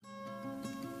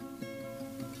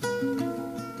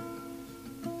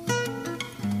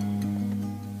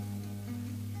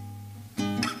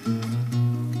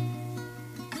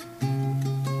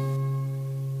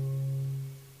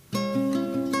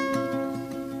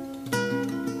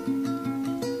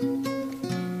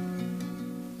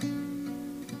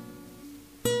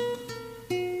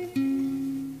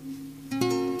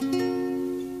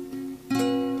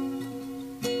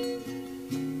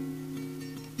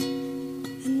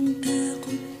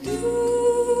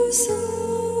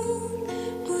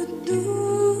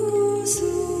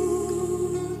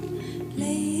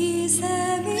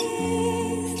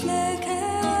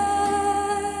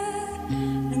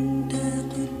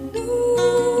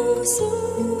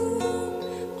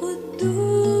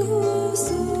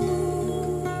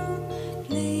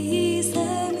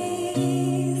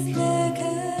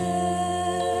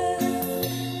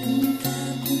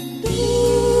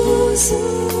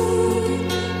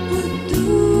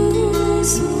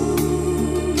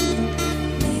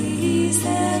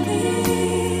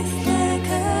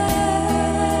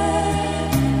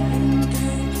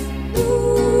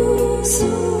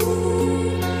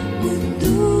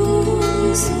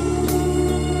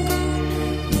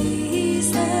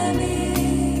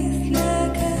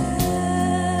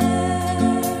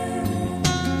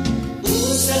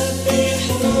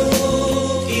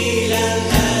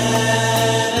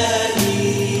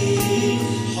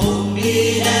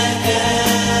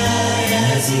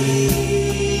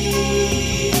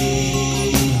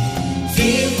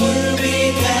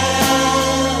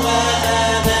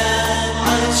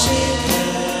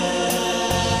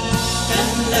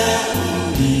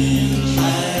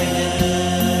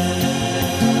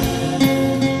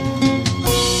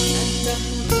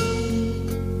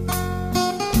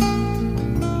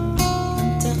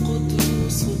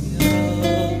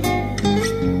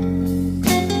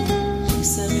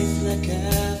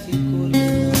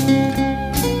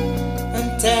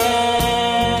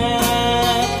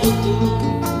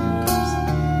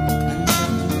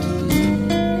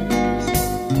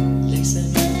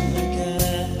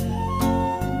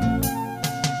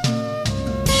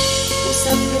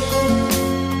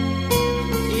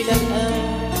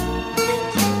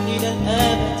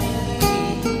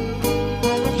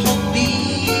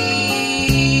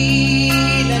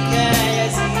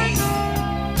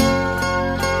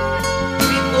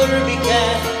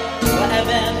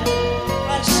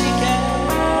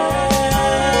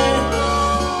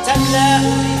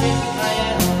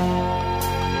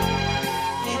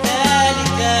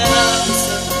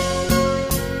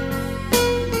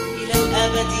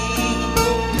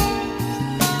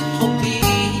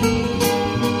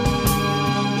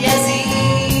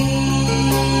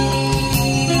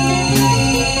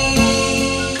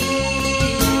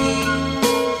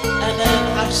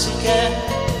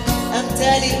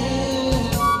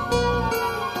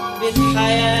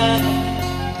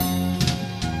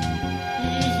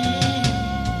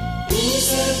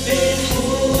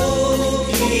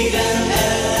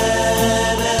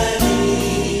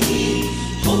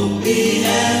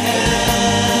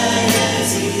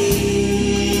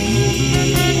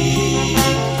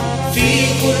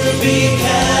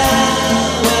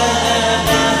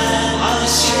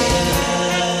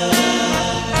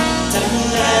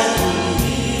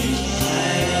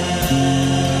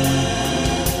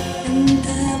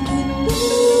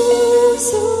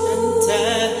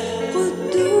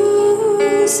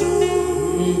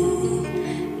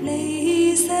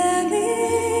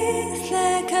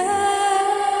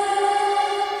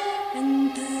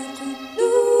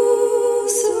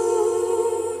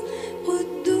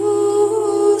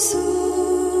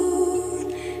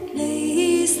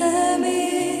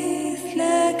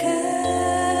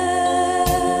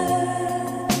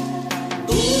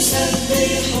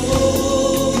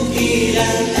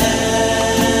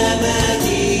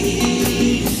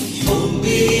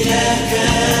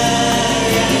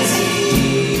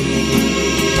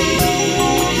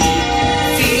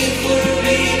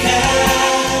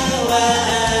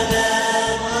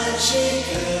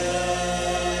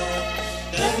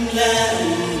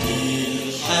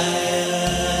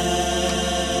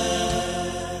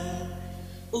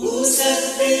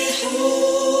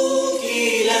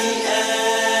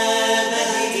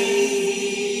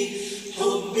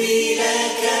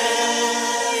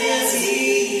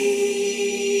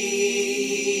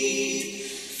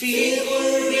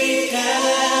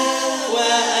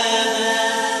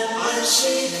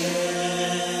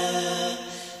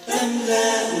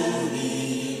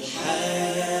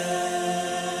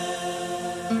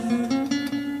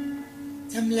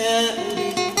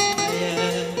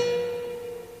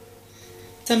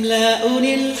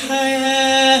تملأني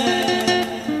الحياة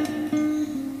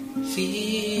في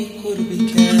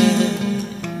قربك،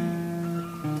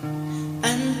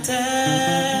 أنت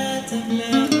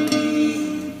تملأني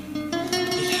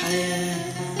الحياة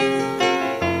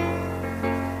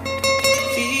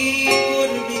في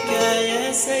قربك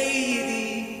يا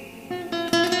سيدي،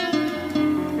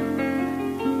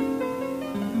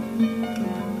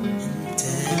 أنت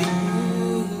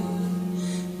النور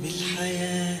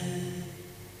بالحياة.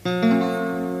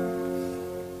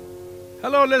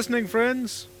 Hello listening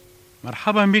friends,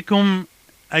 مرحبا بكم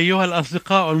أيها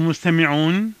الأصدقاء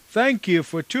المستمعون. Thank you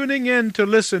for tuning in to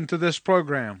listen to this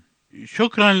program.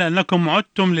 شكرا لأنكم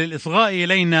عدتم للإصغاء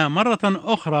إلينا مرة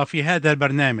أخرى في هذا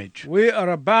البرنامج. We are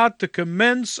about to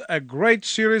commence a great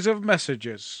series of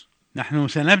messages. نحن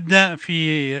سنبدأ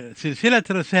في سلسلة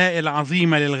رسائل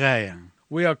عظيمة للغاية.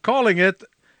 We are calling it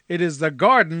is the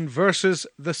garden versus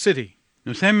the city.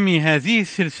 نسمي هذه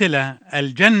السلسلة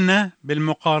الجنة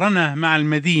بالمقارنة مع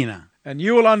المدينة. And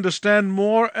you will understand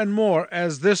more and more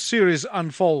as this series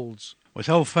unfolds.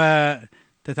 وسوف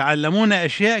تتعلمون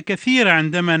أشياء كثيرة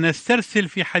عندما نسترسل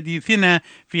في حديثنا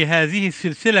في هذه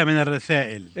السلسلة من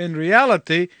الرسائل. In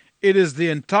reality, it is the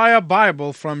entire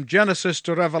Bible from Genesis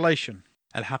to Revelation.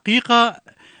 الحقيقة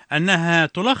أنها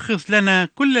تلخص لنا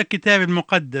كل الكتاب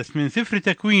المقدس من سفر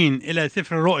تكوين إلى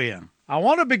سفر رؤيا. I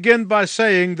want to begin by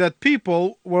saying that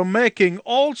people were making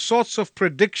all sorts of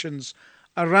predictions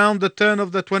around the turn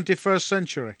of the 21st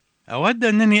century. أود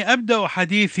أنني أبدأ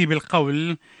حديثي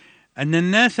بالقول أن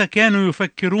الناس كانوا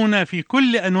يفكرون في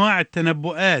كل أنواع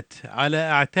التنبؤات على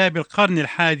أعتاب القرن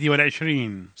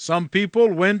 21. Some people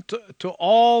went to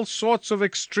all sorts of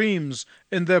extremes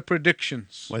in their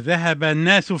predictions. وذهب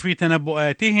الناس في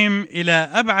تنبؤاتهم إلى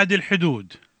أبعد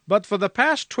الحدود. But for the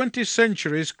past 20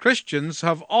 centuries, Christians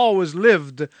have always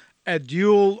lived a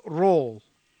dual role.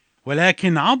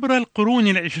 ولكن عبر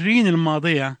القرون 20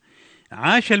 الماضية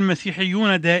عاش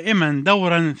المسيحيون دائما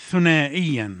دورا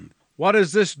ثنائيا. What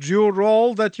is this dual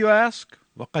role that you ask?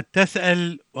 وقد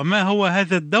تسأل وما هو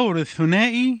هذا الدور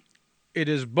الثنائي؟ It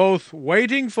is both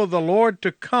waiting for the Lord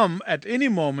to come at any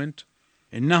moment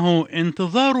إنه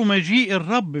انتظار مجيء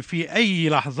الرب في أي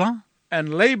لحظة، and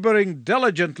laboring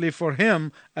diligently for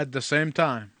Him at the same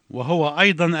time. وهو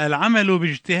أيضا العمل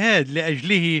باجتهاد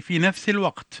لأجله في نفس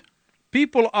الوقت.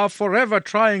 People are forever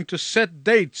trying to set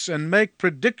dates and make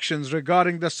predictions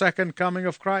regarding the second coming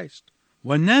of Christ.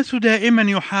 والناس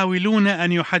دائما يحاولون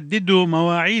أن يحددوا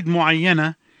مواعيد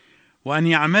معينة وأن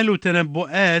يعملوا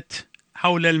تنبؤات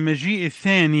حول المجيء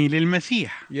الثاني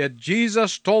للمسيح. Yet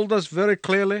Jesus told us very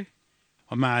clearly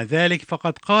ومع ذلك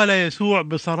فقد قال يسوع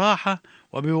بصراحة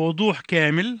وبوضوح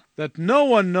كامل that no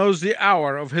one knows the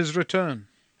hour of His return.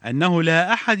 أنه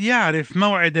لا أحد يعرف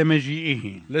موعد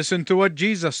مجيئه. Listen to what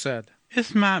Jesus said.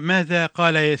 اسمع ماذا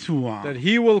قال يسوع. That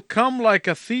He will come like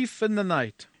a thief in the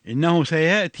night. إنه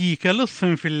سيأتي كلص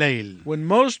في الليل. When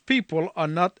most people are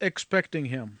not expecting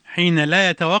Him. حين لا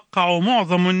يتوقع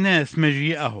معظم الناس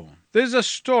مجيئه. There's a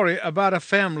story about a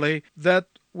family that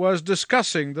was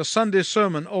discussing the Sunday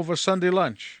sermon over Sunday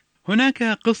lunch. هناك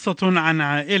قصة عن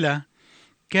عائلة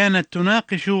كانت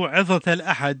تناقش عظة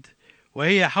الأحد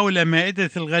وهي حول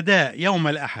مائدة الغداء يوم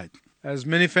الأحد. As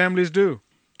many families do.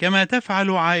 كما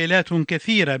تفعل عائلات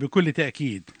كثيرة بكل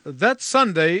تأكيد. That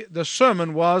Sunday, the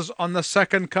sermon was on the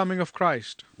second coming of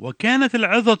Christ. وكانت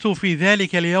العظة في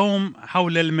ذلك اليوم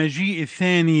حول المجيء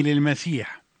الثاني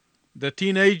للمسيح. The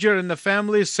teenager in the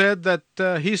family said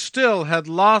that he still had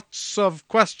lots of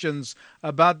questions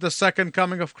about the second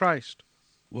coming of Christ.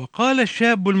 وقال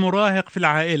الشاب المراهق في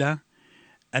العائلة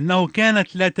أنه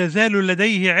كانت لا تزال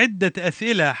لديه عدة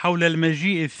أسئلة حول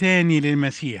المجيء الثاني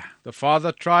للمسيح. The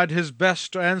father tried his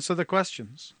best to answer the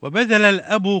questions. وبذل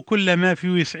الأب كل ما في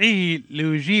وسعه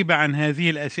ليجيب عن هذه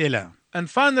الأسئلة. And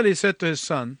finally said to his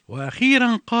son,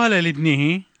 وأخيرا قال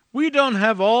لابنه: we don't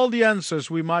have all the answers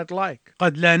we might like.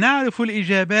 قد لا نعرف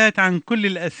الإجابات عن كل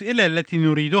الأسئلة التي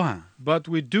نريدها. But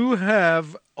we do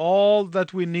have all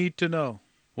that we need to know.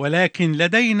 ولكن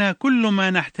لدينا كل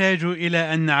ما نحتاج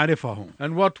إلى أن نعرفه.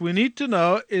 And what we need to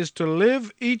know is to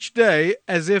live each day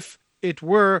as if it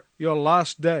were your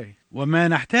last day. وما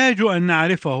نحتاج أن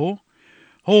نعرفه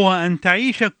هو أن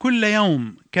تعيش كل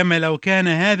يوم كما لو كان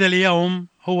هذا اليوم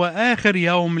هو آخر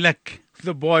يوم لك.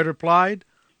 The boy replied,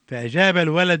 فأجاب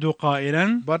الولد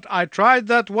قائلا: but I tried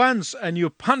that once and you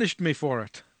punished me for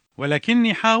it.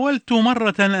 ولكني حاولت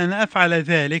مرة أن أفعل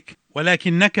ذلك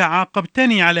ولكنك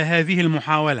عاقبتني على هذه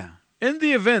المحاولة. In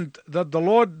the event that the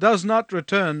Lord does not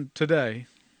return today,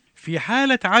 في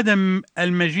حالة عدم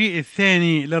المجيء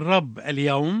الثاني للرب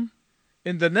اليوم,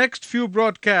 in the next few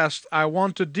broadcasts I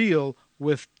want to deal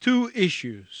with two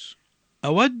issues.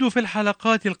 أود في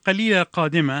الحلقات القليلة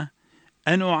القادمة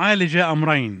أن أعالج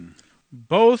أمرين.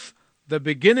 Both the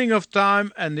beginning of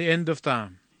time and the end of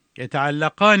time.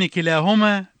 يتعلقان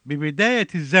كلاهما ببداية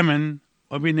الزمن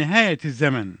وبنهاية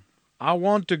الزمن. I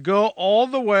want to go all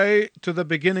the way to the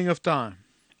beginning of time.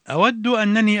 أود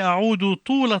أنني أعود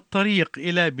طول الطريق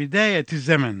إلى بداية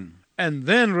الزمن. And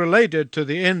then related to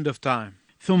the end of time.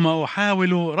 ثم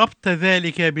أحاول ربط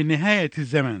ذلك بنهاية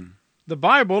الزمن. The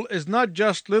Bible is not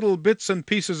just little bits and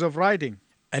pieces of writing.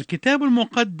 الكتاب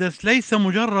المقدس ليس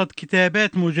مجرد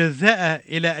كتابات مجزأة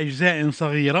إلى أجزاء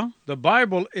صغيرة. The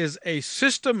Bible is a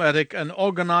systematic and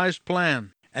organized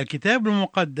plan. الكتاب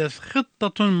المقدس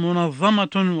خطة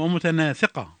منظمة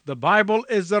ومتناسقة. The Bible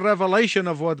is the revelation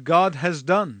of what God has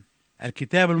done.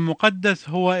 الكتاب المقدس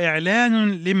هو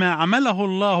إعلان لما عمله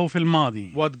الله في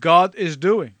الماضي What God is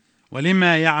doing.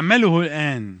 ولما يعمله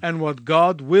الآن And what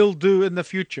God will do in the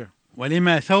future.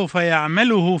 ولما سوف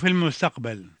يعمله في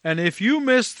المستقبل. And if you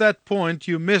miss that point,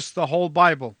 you miss the whole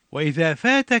Bible. وإذا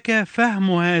فاتك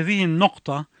فهم هذه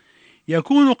النقطة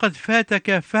يكون قد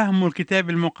فاتك فهم الكتاب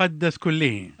المقدس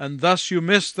كله. And thus you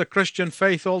miss the Christian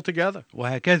faith altogether.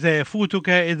 وهكذا يفوتك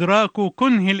إدراك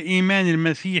كنه الإيمان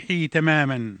المسيحي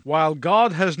تماما. While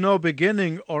God has no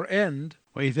beginning or end,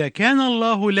 وإذا كان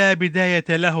الله لا بداية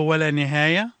له ولا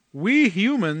نهاية، we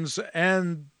humans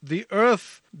and the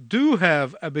earth do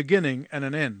have a beginning and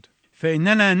an end.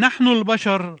 فإننا نحن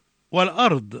البشر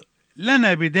والأرض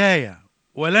لنا بداية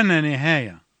ولنا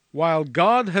نهاية. While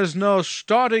God has no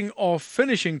starting or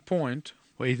finishing point,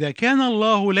 وإذا كان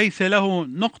الله ليس له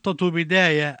نقطة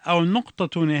بداية أو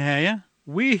نقطة نهاية،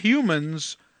 we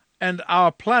humans and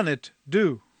our planet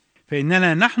do.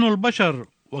 فإننا نحن البشر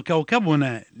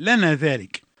وكوكبنا لنا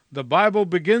ذلك. The Bible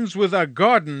begins with a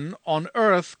garden on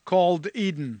earth called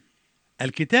Eden.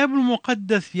 الكتاب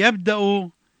المقدس يبدأ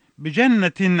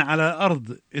بجنة على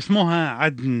الأرض اسمها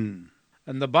عدن.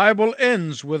 And the Bible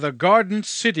ends with a garden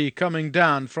city coming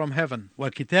down from heaven.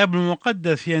 والكتاب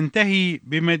المقدس ينتهي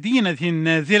بمدينة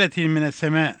نازلة من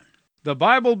السماء. The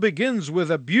Bible begins with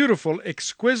a beautiful,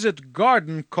 exquisite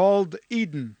garden called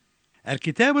Eden.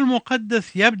 الكتاب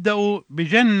المقدس يبدأ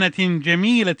بجنة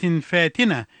جميلة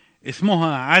فاتنة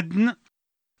اسمها عدن.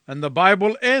 And the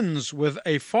Bible ends with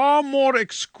a far more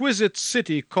exquisite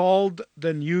city called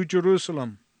the New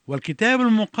Jerusalem. والكتاب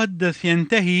المقدس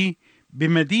ينتهي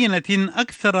بمدينة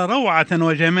أكثر روعة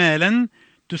وجمالا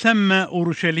تسمى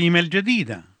أورشليم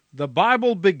الجديدة. The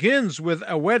Bible begins with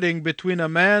a wedding between a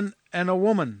man and a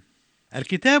woman.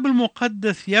 الكتاب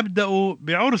المقدس يبدأ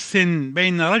بعرس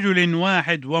بين رجل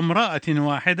واحد وامرأة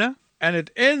واحدة. And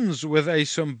it ends with a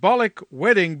symbolic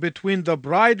wedding between the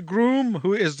bridegroom,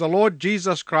 who is the Lord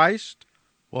Jesus Christ,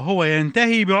 وهو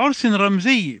ينتهي بعرس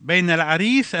رمزي بين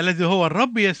العريس الذي هو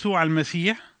الرب يسوع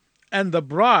المسيح and the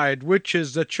bride, which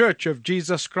is the church of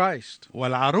Jesus Christ.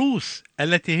 والعروس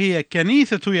التي هي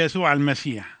كنيسة يسوع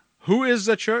المسيح. Who is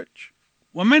the church?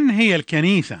 ومن هي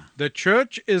الكنيسة؟ The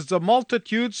church is the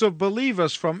multitudes of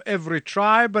believers from every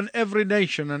tribe and every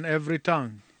nation and every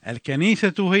tongue.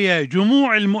 الكنيسة هي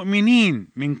جموع المؤمنين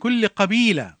من كل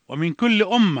قبيلة ومن كل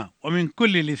أمة ومن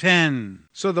كل لسان.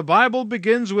 So the Bible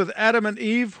begins with Adam and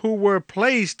Eve, who were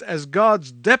placed as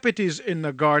God's deputies in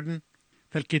the garden.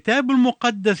 فالكتاب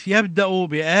المقدس يبدأ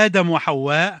بآدم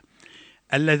وحواء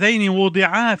اللذين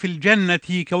وضعا في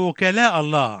الجنة كوكلاء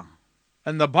الله.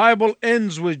 And the Bible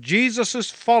ends with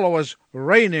Jesus' followers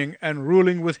reigning and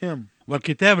ruling with him.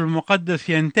 والكتاب المقدس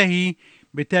ينتهي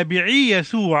بتابعي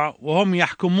يسوع وهم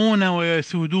يحكمون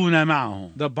ويسودون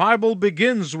معه. The Bible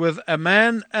begins with a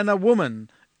man and a woman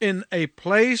in a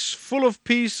place full of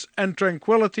peace and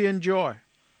tranquility and joy.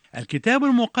 الكتاب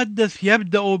المقدس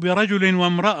يبدأ برجل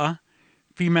وامرأة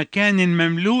في مكان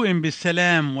مملوء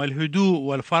بالسلام والهدوء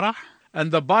والفرح.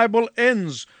 And the Bible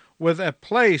ends with a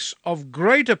place of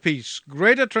greater peace,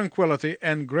 greater tranquility,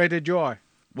 and greater joy.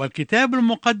 والكتاب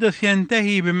المقدس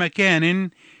ينتهي بمكان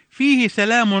فيه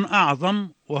سلام أعظم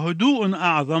وهدوء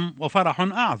أعظم وفرح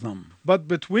أعظم. But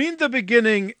between the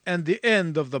beginning and the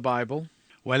end of the Bible,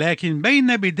 ولكن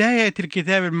بين بداية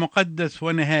الكتاب المقدس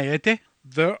ونهايته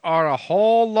there are a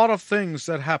whole lot of things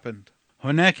that happened.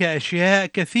 هناك أشياء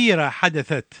كثيرة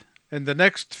حدثت. In the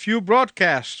next few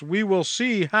broadcasts, we will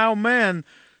see how man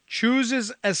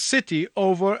chooses a city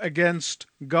over against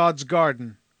God's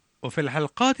garden. وفي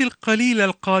الحلقات القليلة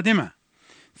القادمة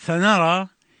سنرى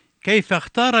كيف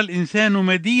اختار الإنسان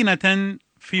مدينة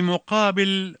في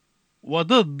مقابل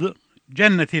وضد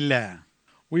جنة الله.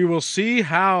 We will see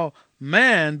how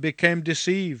man became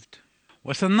deceived.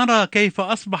 وسنرى كيف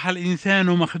أصبح الإنسان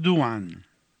مخدوعا.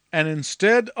 And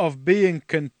instead of being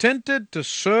contented to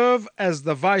serve as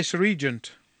the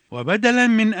vice-regent, وبدلا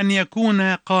من أن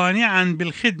يكون قانعا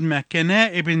بالخدمة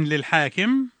كنائب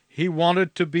للحاكم he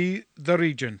wanted to be the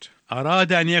regent.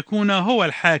 أراد أن يكون هو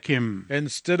الحاكم.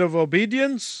 Instead of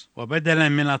obedience, وبدلا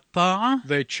من الطاعة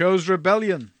they chose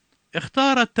rebellion.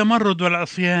 اختار التمرد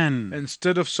والعصيان.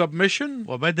 Instead of submission,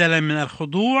 وبدلا من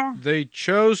الخضوع they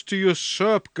chose to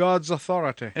usurp God's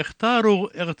authority.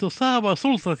 اختاروا اغتصاب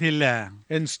سلطة الله.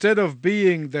 Instead of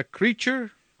being the creature,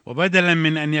 وبدلا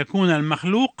من أن يكون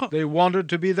المخلوق they wanted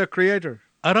to be the creator.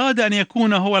 أراد أن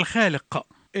يكون هو الخالق.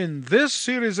 In this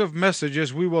series of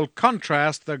messages, we will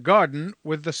contrast the garden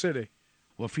with the city.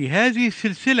 وفي هذه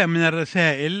السلسلة من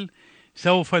الرسائل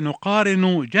سوف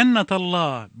نقارن جنة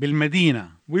الله بالمدينة.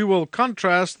 We will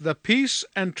contrast the peace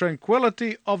and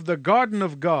tranquility of the garden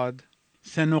of God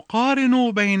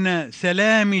سنقارن بين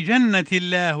سلام جنة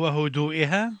الله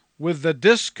وهدوئها with the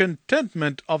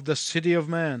discontentment of the city of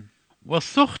man.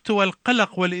 والسخط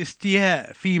والقلق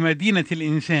والاستياء في مدينة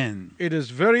الإنسان. It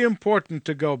is very important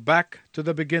to go back to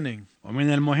the beginning.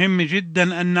 ومن المهم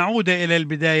جدا أن نعود إلى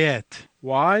البدايات.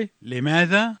 Why?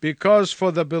 لماذا؟ Because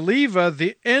for the believer,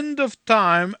 the end of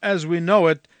time as we know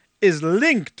it is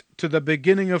linked to the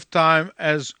beginning of time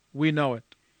as we know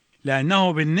it.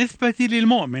 لأنه بالنسبة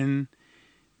للمؤمن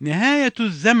نهاية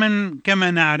الزمن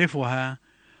كما نعرفها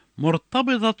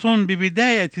مرتبطة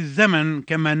ببداية الزمن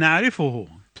كما نعرفه.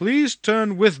 Please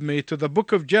turn with me to the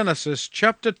book of Genesis,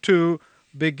 chapter 2,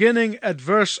 beginning at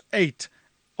verse 8,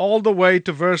 all the way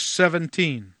to verse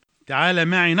 17. تعال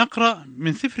معي نقرأ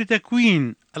من سفر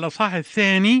تكوين الأصحاح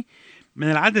الثاني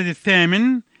من العدد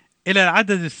الثامن إلى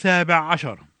العدد السابع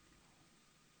عشر.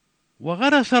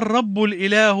 وغرس الرب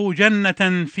الإله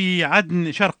جنة في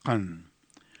عدن شرقا،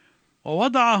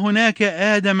 ووضع هناك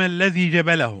آدم الذي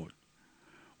جبله،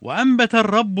 وأنبت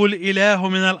الرب الإله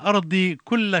من الأرض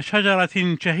كل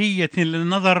شجرة شهية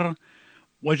للنظر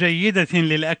وجيدة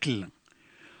للأكل،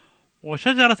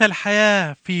 وشجرة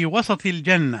الحياة في وسط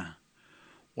الجنة،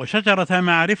 وشجرة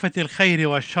معرفة الخير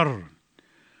والشر.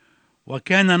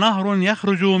 وكان نهر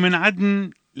يخرج من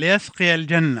عدن ليسقي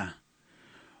الجنة،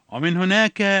 ومن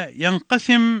هناك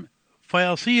ينقسم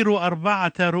فيصير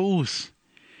 4 رؤوس.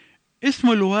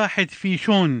 اسم الواحد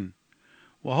فيشون،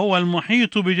 وهو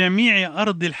المحيط بجميع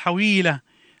أرض الحويلة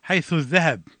حيث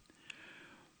الذهب،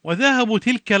 وذهب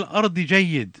تلك الأرض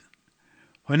جيد.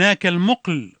 هناك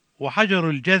المقل وحجر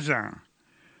الجزع.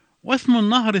 واسم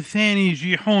النهر الثاني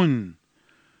جيحون،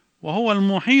 وهو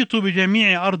المحيط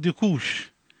بجميع أرض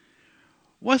كوش.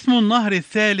 واسم النهر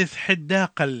الثالث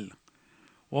حداقل،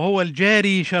 وهو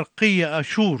الجاري شرقي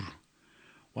أشور.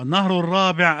 والنهر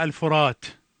الرابع الفرات.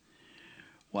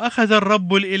 وأخذ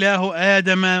الرب الإله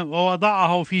آدم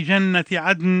ووضعه في جنة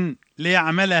عدن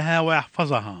ليعملها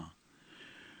ويحفظها.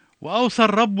 وأوصى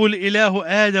الرب الإله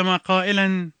آدم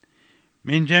قائلا: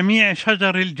 من جميع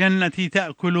شجر الجنة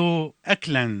تأكل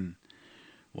أكلا،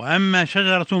 وأما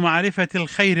شجرة معرفة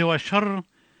الخير والشر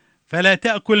فلا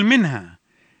تأكل منها،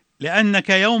 لأنك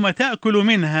يوم تأكل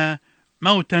منها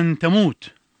موتا تموت.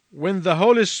 When the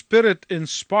Holy Spirit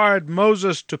inspired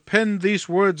Moses to pen these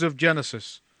words of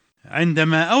Genesis,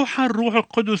 عندما أوحى الروح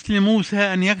القدس لموسى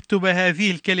أن يكتب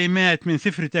هذه الكلمات من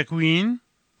سفر تكوين،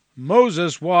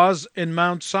 Moses was in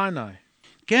Mount Sinai.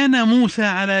 كان موسى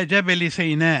على جبل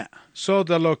سيناء. So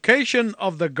the location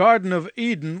of the Garden of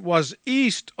Eden was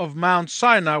east of Mount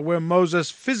Sinai, where Moses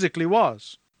physically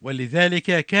was.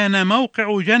 ولذلك كان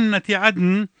موقع جنة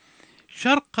عدن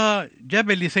شرق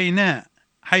جبل سيناء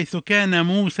حيث كان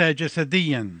موسى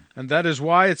جسديا. And that is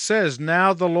why it says,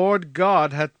 now the Lord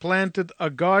God had planted a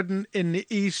garden in the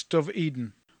east of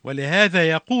Eden.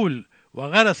 ولهذا يقول: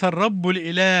 وغرس الرب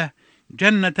الإله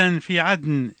جنة في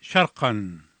عدن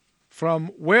شرقا. From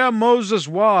where Moses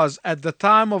was at the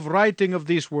time of writing of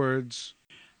these words,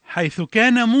 حيث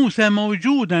كان موسى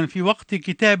موجودا في وقت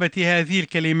كتابة هذه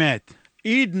الكلمات،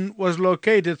 Eden was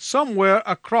located somewhere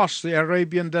across the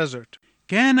Arabian desert.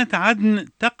 كانت عدن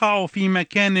تقع في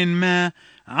مكان ما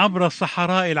عبر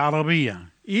الصحراء العربية.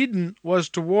 Eden was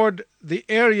toward the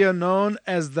area known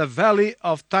as the Valley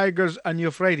of Tigris and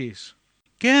Euphrates.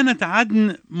 كانت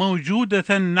عدن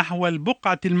موجودة نحو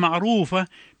البقعة المعروفة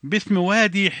باسم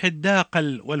وادي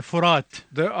حداقل والفرات.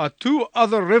 There are 2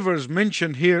 other rivers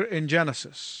mentioned here in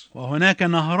Genesis, وهناك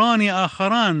نهران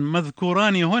آخران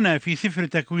مذكوران هنا في سفر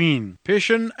تكوين،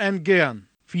 Pishon and Gihon.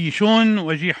 فيشون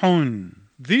وجيحون.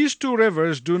 These 2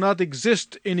 rivers do not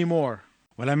exist anymore.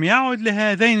 ولم يعد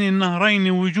لهذين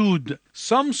النهرين وجود.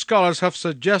 Some scholars have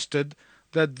suggested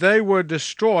that they were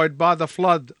destroyed by the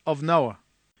flood of Noah.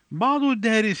 بعض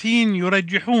الدارسين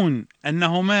يرجحون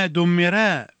أنهما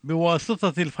دمرا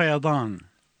بواسطة الفيضان.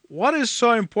 What is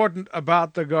so important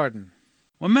about the garden?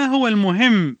 وما هو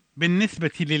المهم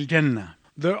بالنسبة للجنة؟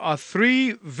 There are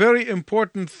 3 very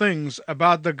important things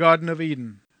about the Garden of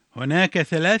Eden. هناك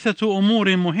 3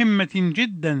 أمور مهمة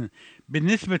جدا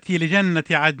بالنسبة لجنة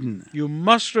عدن. You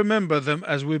must remember them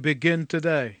as we begin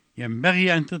today.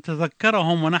 ينبغي أن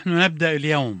تتذكرهم ونحن نبدأ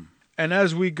اليوم. And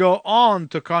as we go on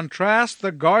to contrast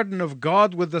the garden of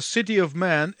God with the city of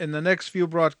man in the next few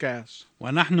broadcasts.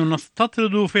 ونحن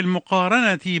نستطرد في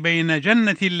المقارنة بين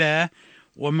جنة الله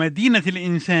ومدينة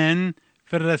الإنسان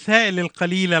في الرسائل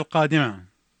القليلة القادمة.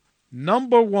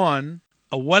 Number 1,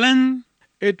 أولا،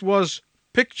 It was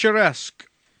picturesque.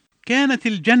 كانت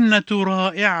الجنة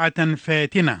رائعة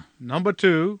فاتنة. Number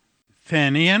 2,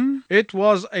 ثانيا، it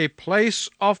was a place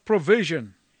of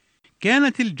provision.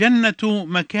 كانت الجنة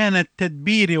مكان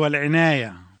التدبير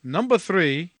والعناية. Number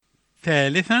 3,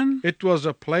 ثالثا، it was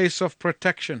a place of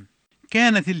protection.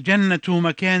 كانت الجنة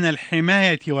مكان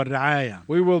الحماية والرعاية.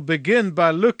 We will begin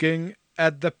by looking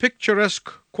at the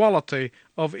picturesque quality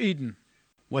of Eden.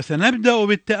 وسنبدأ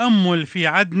بالتأمل في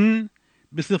عدن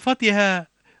بصفتها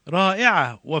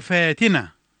رائعة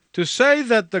وفاتنة. To say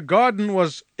that the garden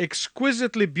was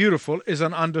exquisitely beautiful is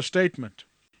an understatement.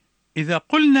 إذا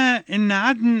قلنا إن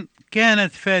عدن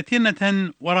كانت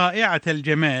فاتنة ورائعة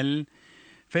الجمال،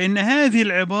 فإن هذه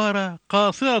العبارة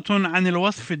قاصرة عن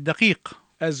الوصف الدقيق.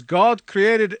 As God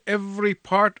created every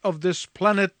part of this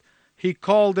planet, He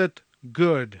called it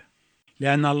good.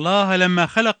 لأن الله لما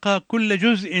خلق كل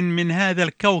جزء من هذا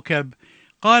الكوكب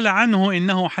قال عنه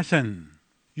إنه حسن.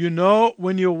 You know,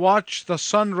 when you watch the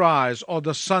sunrise or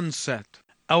the sunset,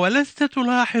 أولست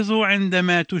تلاحظ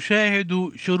عندما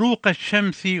تشاهد شروق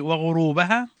الشمس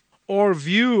وغروبها؟ or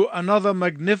view another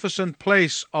magnificent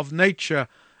place of nature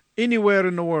anywhere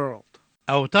in the world,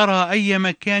 أو ترى أي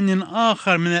مكان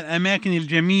آخر من الأماكن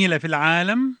الجميلة في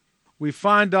العالم، we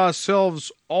find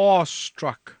ourselves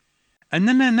awestruck.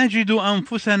 أننا نجد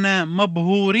أنفسنا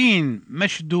مبهورين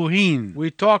مشدوهين. We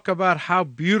talk about how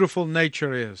beautiful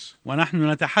nature is.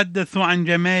 ونحن نتحدث عن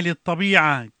جمال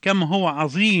الطبيعة كم هو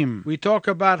عظيم. We talk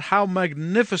about how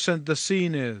magnificent the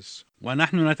scene is.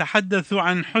 ونحن نتحدث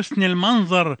عن حسن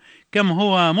المنظر كم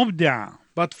هو مبدع.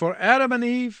 But for Adam and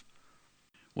Eve,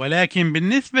 ولكن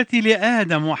بالنسبة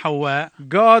لآدم وحواء،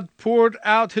 God poured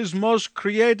out His most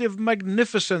creative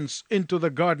magnificence into the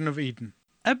Garden of Eden.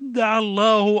 أبدع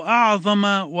الله أعظم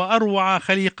وأروع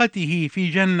خليقته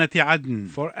في جنة عدن.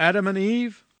 For Adam and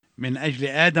Eve, من أجل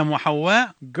آدم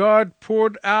وحواء، God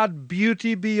poured out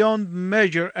beauty beyond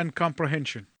measure and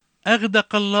comprehension.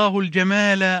 أغدق الله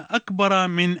الجمال أكبر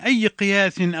من أي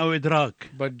قياس أو إدراك.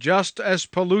 But just as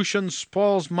pollution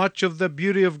spoils much of the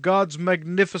beauty of God's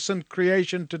magnificent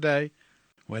creation today,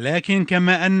 ولكن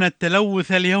كما أن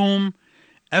التلوث اليوم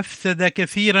أفسد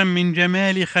كثيرا من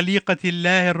جمال خليقة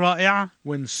الله الرائعة،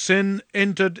 when sin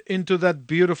entered into that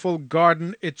beautiful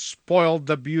garden, it spoiled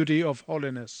the beauty of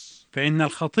holiness. فإن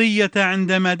الخطية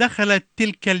عندما دخلت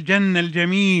تلك الجنة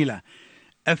الجميلة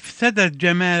أفسدت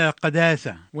جمال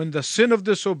القداسة. When the sin of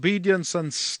disobedience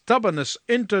and stubbornness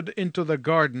entered into the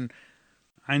garden,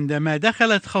 عندما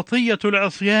دخلت خطية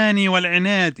العصيان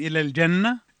والعناد إلى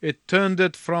الجنة، it turned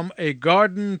it from a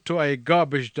garden to a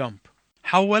garbage dump.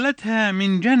 حولتها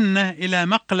من جنة إلى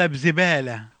مقلب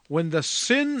زبالة. When the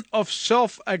sin of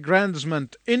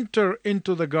self-aggrandizement entered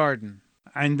into the garden,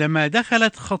 عندما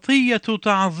دخلت خطية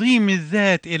تعظيم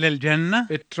الذات إلى الجنة،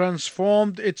 it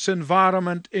transformed its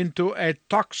environment into a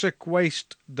toxic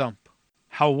waste dump.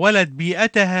 حولت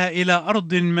بيئتها إلى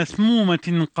أرض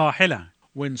مسمومة قاحلة.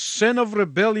 When sin of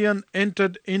rebellion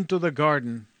entered into the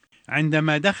garden,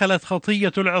 عندما دخلت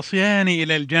خطية العصيان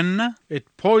إلى الجنة، it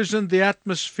poisoned the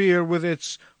atmosphere with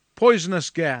its poisonous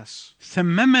gas,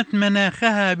 سممت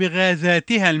مناخها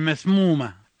بغازاتها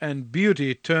المسمومة، and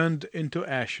beauty turned into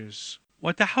ashes.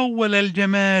 وتحول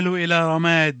الجمال إلى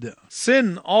رماد.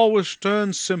 Sin always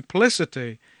turns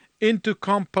simplicity into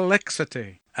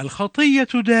complexity. الخطية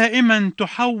دائما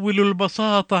تحول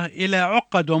البساطة إلى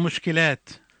عقد ومشكلات.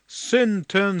 Sin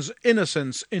turns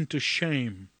innocence into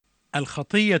shame.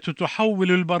 الخطية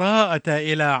تحول البراءة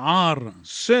إلى عار.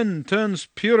 Sin turns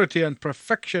purity and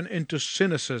perfection into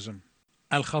cynicism.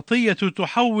 الخطية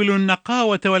تحول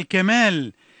النقاوة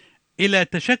والكمال إلى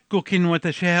تشكك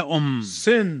وتشاؤم.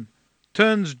 Sin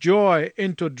turns joy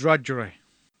into drudgery.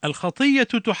 الخطية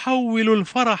تحول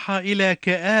الفرح إلى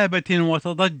كآبة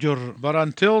وتضجر. But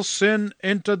until sin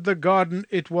entered the garden,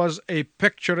 it was a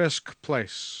picturesque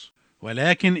place.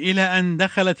 ولكن إلى أن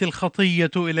دخلت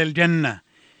الخطية إلى الجنة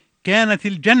كانت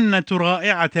الجنة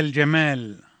رائعة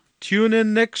الجمال. Tune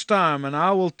in next time and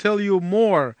I will tell you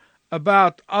more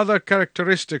about other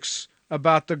characteristics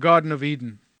about the Garden of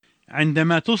Eden.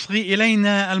 عندما تصغي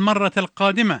إلينا المرة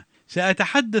القادمة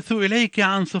سأتحدث إليك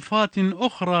عن صفات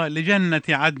أخرى لجنة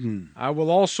عدن. I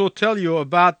will also tell you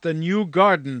about the new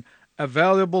garden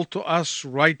available to us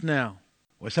right now.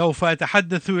 وسوف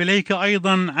أتحدث إليك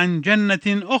أيضا عن جنة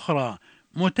أخرى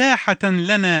متاحة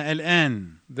لنا الآن.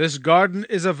 This garden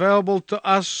is available to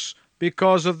us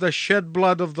because of the shed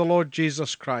blood of the Lord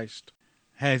Jesus Christ.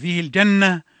 هذه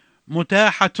الجنة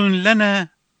متاحة لنا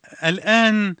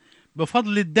الآن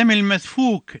بفضل الدم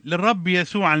المسفوك للرب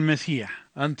يسوع المسيح.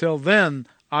 Until then,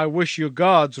 I wish you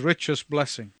God's richest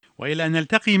blessing. وإلى أن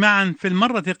نلتقي معا في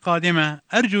المرة القادمة،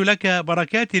 أرجو لك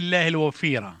بركات الله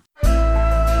الوفيرة.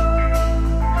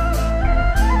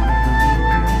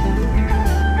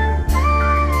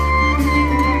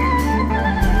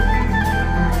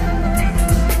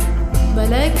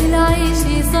 بلاك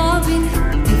العيش صعب،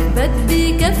 كيف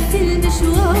بدي كفي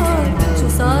المشوار، شو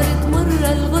صارت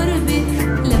مرة الغربة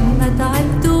لما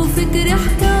تعبت وفكري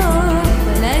احتار.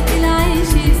 بلاك العيش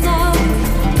صعب،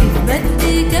 كيف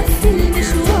بدي كفي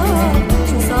المشوار،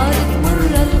 شو صارت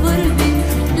مرة الغربة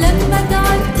لما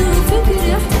تعبت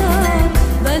وفكري احتار.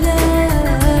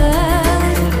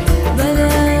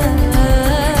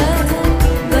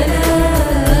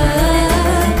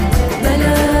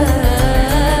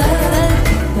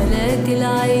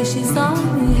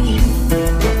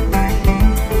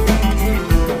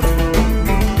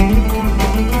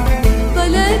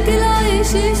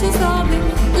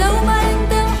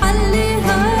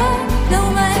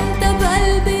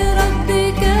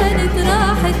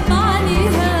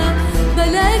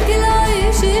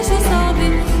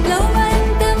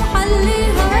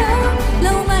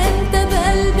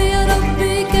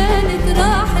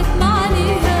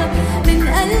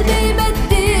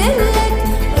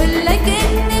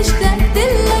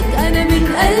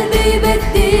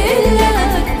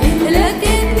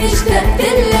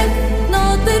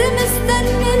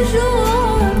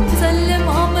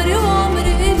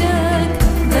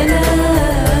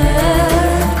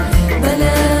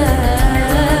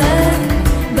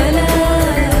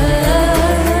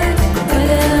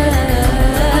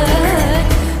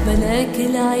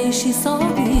 العيش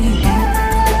صعب.